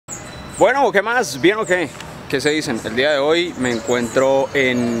Bueno, ¿qué más? ¿Bien o qué? ¿Qué se dicen? El día de hoy me encuentro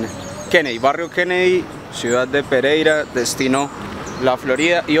en Kennedy, barrio Kennedy, ciudad de Pereira, destino la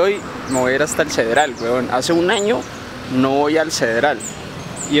Florida, y hoy me voy a ir hasta el Cedral, weón. Hace un año no voy al Cedral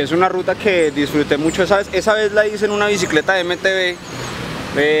y es una ruta que disfruté mucho esa vez. Esa vez la hice en una bicicleta de MTB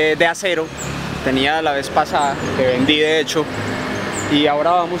de acero, tenía la vez pasada, que vendí de hecho, y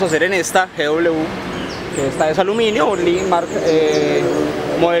ahora vamos a hacer en esta GW, que esta es aluminio,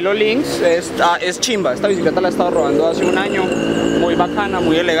 modelo Links. Es chimba, esta bicicleta la he estado robando hace un año, muy bacana,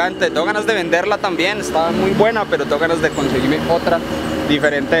 muy elegante. Tengo ganas de venderla también, está muy buena, pero tengo ganas de conseguirme otra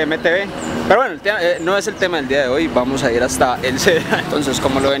diferente de MTB. Pero bueno, no es el tema del día de hoy, vamos a ir hasta el Cedral. Entonces,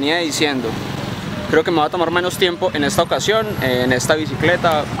 como lo venía diciendo, creo que me va a tomar menos tiempo en esta ocasión, en esta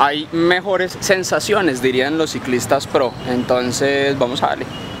bicicleta. Hay mejores sensaciones, dirían los ciclistas pro, entonces vamos a darle.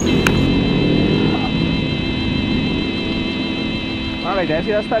 Bueno, la idea es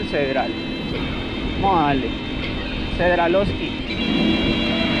ir hasta el Cedral. Vamos a darle. Cedraloski.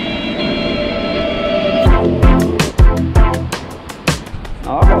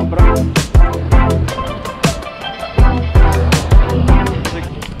 No, compro.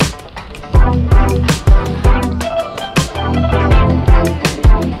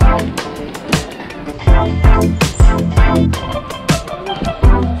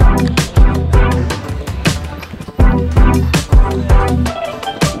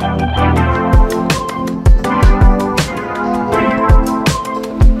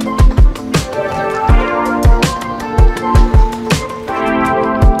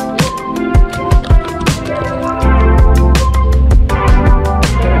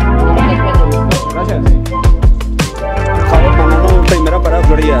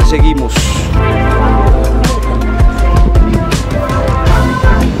 Seguimos.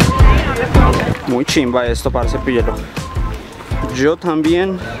 Muy chimba esto, parce, píllelo. Yo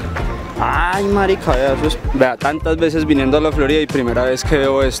también. Ay, marica, vea, tantas veces viniendo a la Florida y primera vez que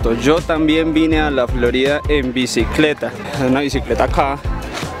veo esto. Yo también vine a la Florida en bicicleta. Es una bicicleta acá,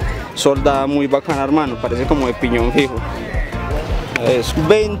 soldada, muy bacana, hermano. Parece como de piñón fijo. Es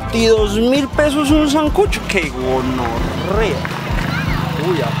 22.000 pesos un sancocho. ¡Qué gonorrea!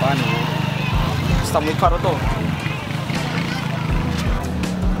 Uy, apá, no. Está muy caro todo.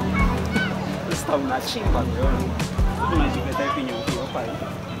 Está una chimba, weón. Una bicicleta de piñón, tío, para ahí.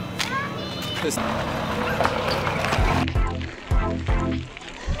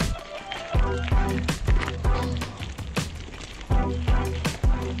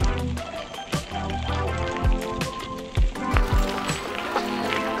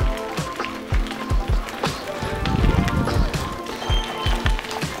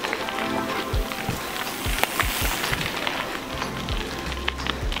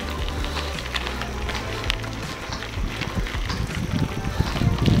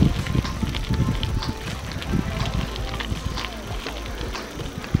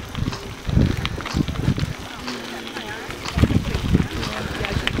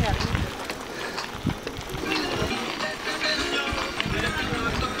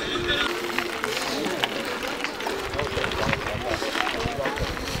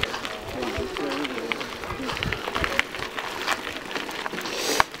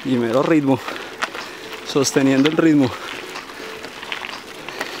 Y mero ritmo, sosteniendo el ritmo.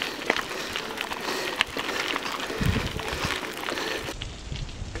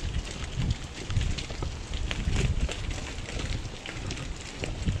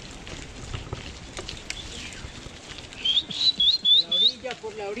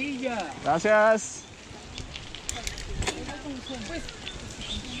 Por la orilla. Gracias.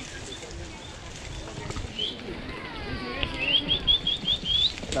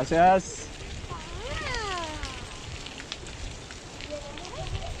 Gracias.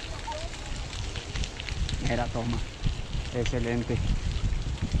 Mira, toma. Excelente.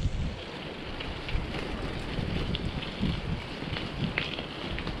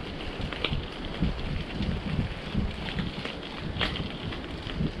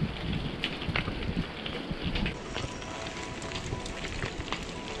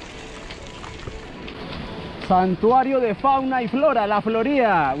 Santuario de fauna y flora, la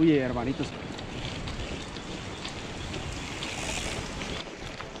Florida. Uy, hermanitos.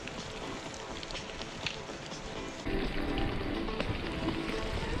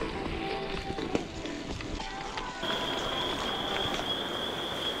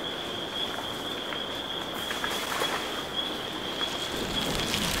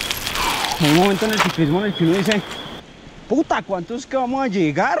 Hay un momento en el ciclismo en el que uno dice, puta, ¿cuánto es que vamos a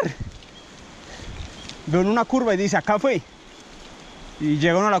llegar? Veo en una curva y dice, acá fue. Y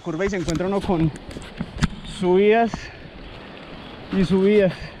llega uno a la curva y se encuentra uno con subidas y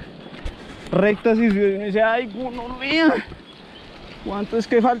subidas. rectas y me dice, ay, gonorrea, ¿cuánto es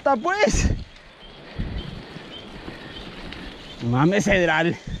que falta pues? Mames,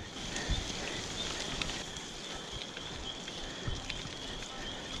 Cedral.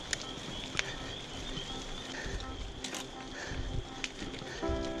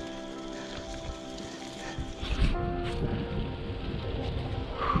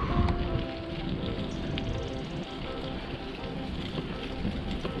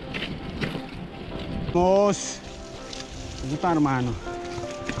 Vamos, puta hermano,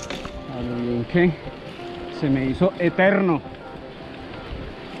 a lo bien que se me hizo eterno.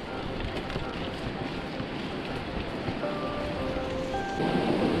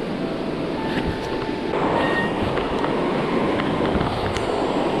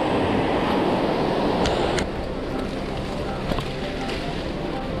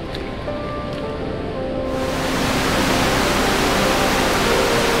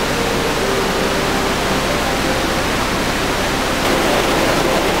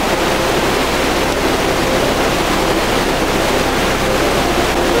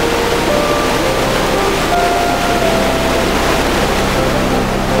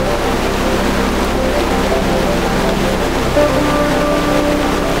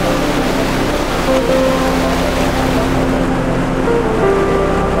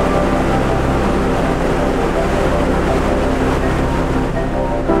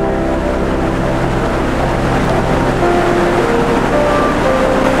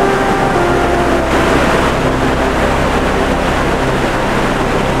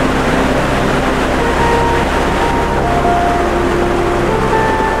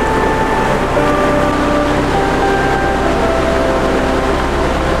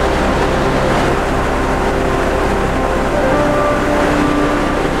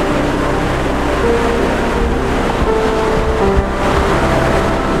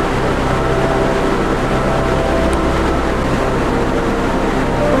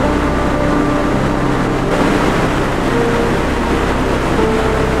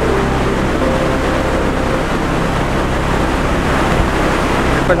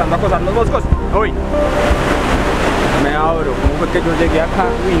 Empezando a acosar los boscos. Uy, me abro. ¿Cómo fue que yo llegué acá?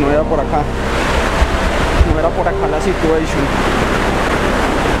 Uy, no era por acá. No era por acá la situación.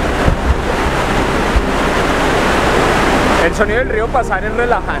 El sonido del río pasar es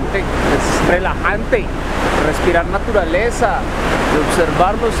relajante. Es relajante. Respirar naturaleza,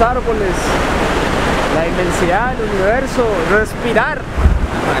 observar los árboles, la inmensidad del universo, respirar.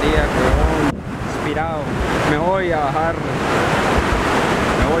 María, que inspirado. Me voy a bajar.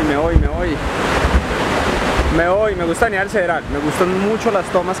 Me gusta venir al Cedral, me gustan mucho las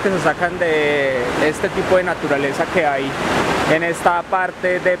tomas que se sacan de este tipo de naturaleza que hay en esta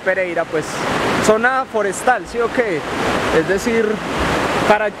parte de Pereira, pues zona forestal, ¿sí o qué? Es decir,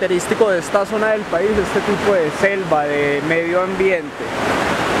 característico de esta zona del país, este tipo de selva, de medio ambiente.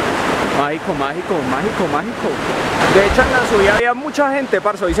 Mágico, mágico, mágico, mágico. De hecho en la subida había mucha gente,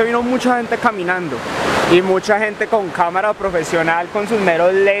 parce, hoy se vino mucha gente caminando y mucha gente con cámara profesional, con sus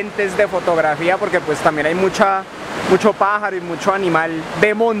meros lentes de fotografía, porque pues también hay mucho pájaro y mucho animal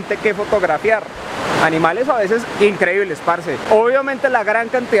de monte que fotografiar. Animales a veces increíbles, parce. Obviamente la gran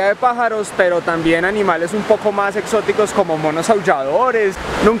cantidad de pájaros, pero también animales un poco más exóticos como monos aulladores.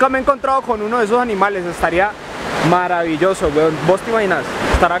 Nunca me he encontrado con uno de esos animales, estaría maravilloso, weón. ¿Vos te imaginas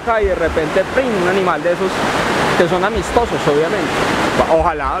estar acá y de repente ¡prim! Un animal de esos que son amistosos, obviamente?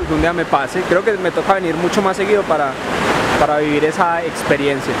 Ojalá algún día me pase. Creo que me toca venir mucho más seguido para vivir esa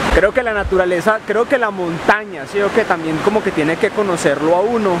experiencia. Creo que la naturaleza, creo que la montaña, sí, o que también como que tiene que conocerlo a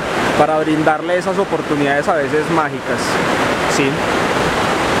uno para brindarle esas oportunidades a veces mágicas, sí.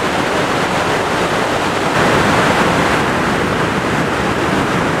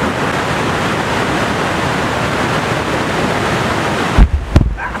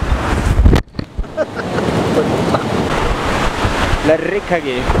 La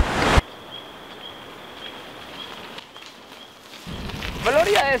recagué.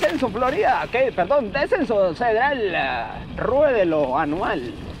 Florida, descenso, Florida, ¿qué? Perdón, descenso, Cedral, ruédelo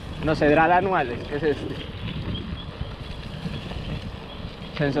anual. No, Cedral anual, ¿qué es este?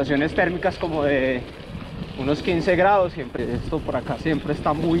 Sensaciones térmicas como de unos 15 grados, siempre, esto por acá siempre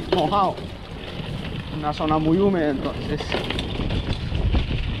está muy mojado. Una zona muy húmeda, entonces.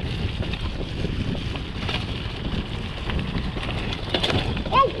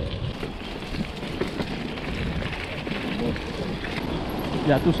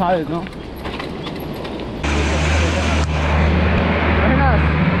 Ya tú sabes, ¿no? Buenas.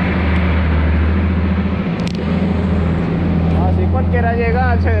 Así cualquiera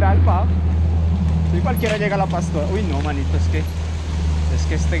llega al Cedral, pa. Así cualquiera llega a la pastora. Uy, no, manito, es que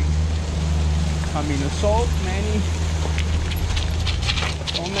camino. So many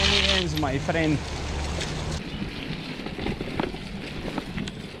ends, my friend.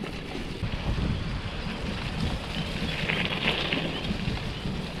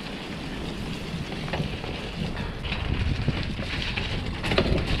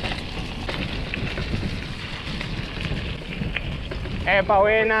 Epa,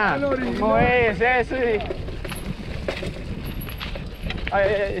 buena. ¿Cómo es eso?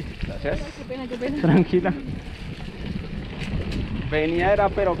 Ay, gracias. Qué pena. Tranquila. Venía era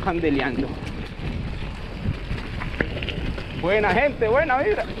pero candeleando. Buena gente, buena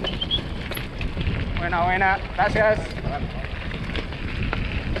vibra. Buena, gracias.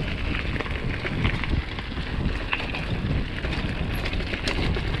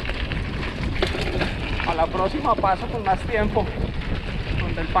 A la próxima paso con más tiempo.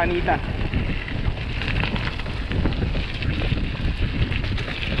 Con el panita.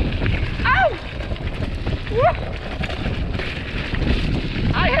 ¡Au!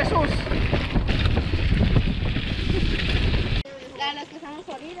 ¡Ay, Jesús! Los que estamos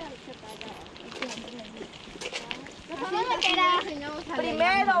ahorita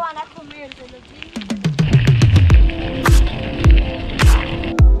primero van a comer.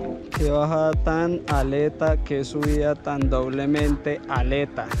 Qué bajada tan aleta, qué subida tan doblemente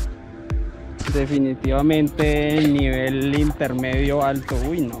aleta. Definitivamente nivel intermedio alto.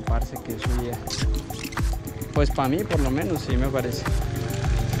 Uy, no, parce, qué subida. Pues para mí, por lo menos, sí me parece.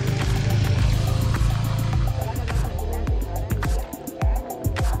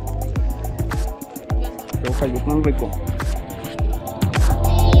 Creo que algo tan rico.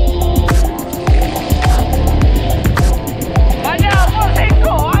 ¡Vaya, por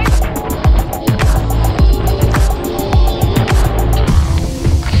 5! ¡Ay!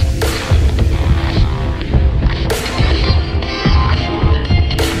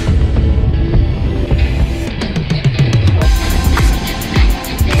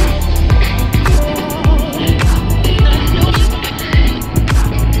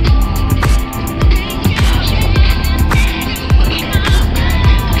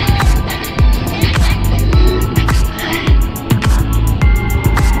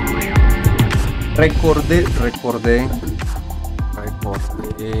 Recordé.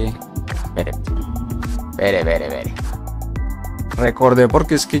 Espere. Recordé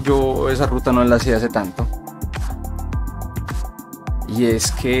porque es que yo esa ruta no la hacía hace tanto. Y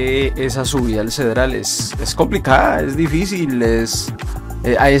es que esa subida al Cedral es complicada, es difícil,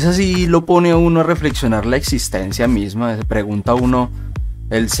 a esa sí lo pone a uno a reflexionar la existencia misma. Se pregunta uno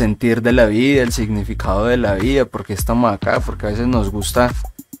el sentir de la vida, el significado de la vida, por qué estamos acá, porque a veces nos gusta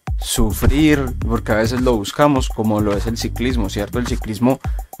sufrir, porque a veces lo buscamos, como lo es el ciclismo, ¿cierto? El ciclismo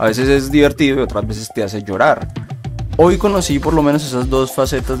a veces es divertido y otras veces te hace llorar. Hoy conocí por lo menos esas dos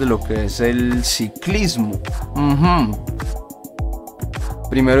facetas de lo que es el ciclismo.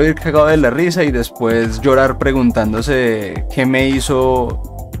 Primero ir cagado de la risa y después llorar preguntándose qué me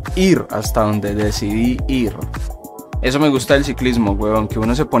hizo ir hasta donde decidí ir. Eso me gusta del ciclismo, weón, que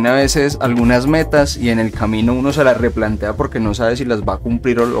uno se pone a veces algunas metas y en el camino uno se las replantea porque no sabe si las va a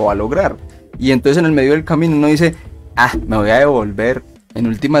cumplir o lo va a lograr. Y entonces en el medio del camino uno dice, me voy a devolver. En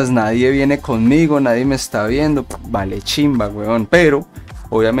últimas nadie viene conmigo, nadie me está viendo, vale chimba, weón. Pero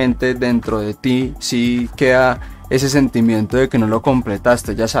obviamente dentro de ti sí queda ese sentimiento de que no lo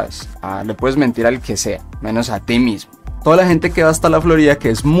completaste, ya sabes. Le puedes mentir al que sea, menos a ti mismo. Toda la gente que va hasta la Florida,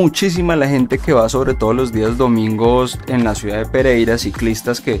 que es muchísima la gente que va sobre todo los días domingos en la ciudad de Pereira,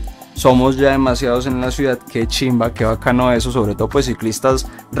 ciclistas que somos ya demasiados en la ciudad, qué chimba, qué bacano eso, sobre todo pues ciclistas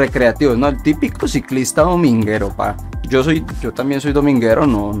recreativos, ¿no? El típico ciclista dominguero, pa. Yo también soy dominguero,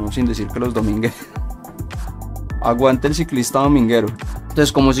 no sin decir que los domingueros. Aguante el ciclista dominguero.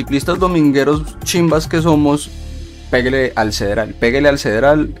 Entonces, como ciclistas domingueros chimbas que somos, pégale al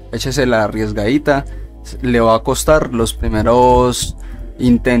Cedral, échese la arriesgadita. Le va a costar, los primeros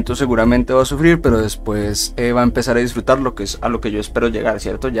intentos seguramente va a sufrir, pero después va a empezar a disfrutar, lo que es a lo que yo espero llegar,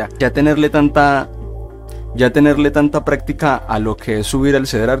 ¿cierto? Ya tenerle tanta práctica a lo que es subir al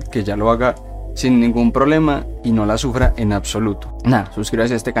Cedral, que ya lo haga sin ningún problema y no la sufra en absoluto. Nada,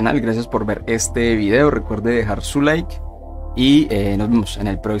 suscríbase a este canal, gracias por ver este video, recuerde dejar su like y nos vemos en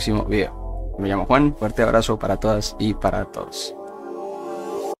el próximo video. Me llamo Juan, fuerte abrazo para todas y para todos.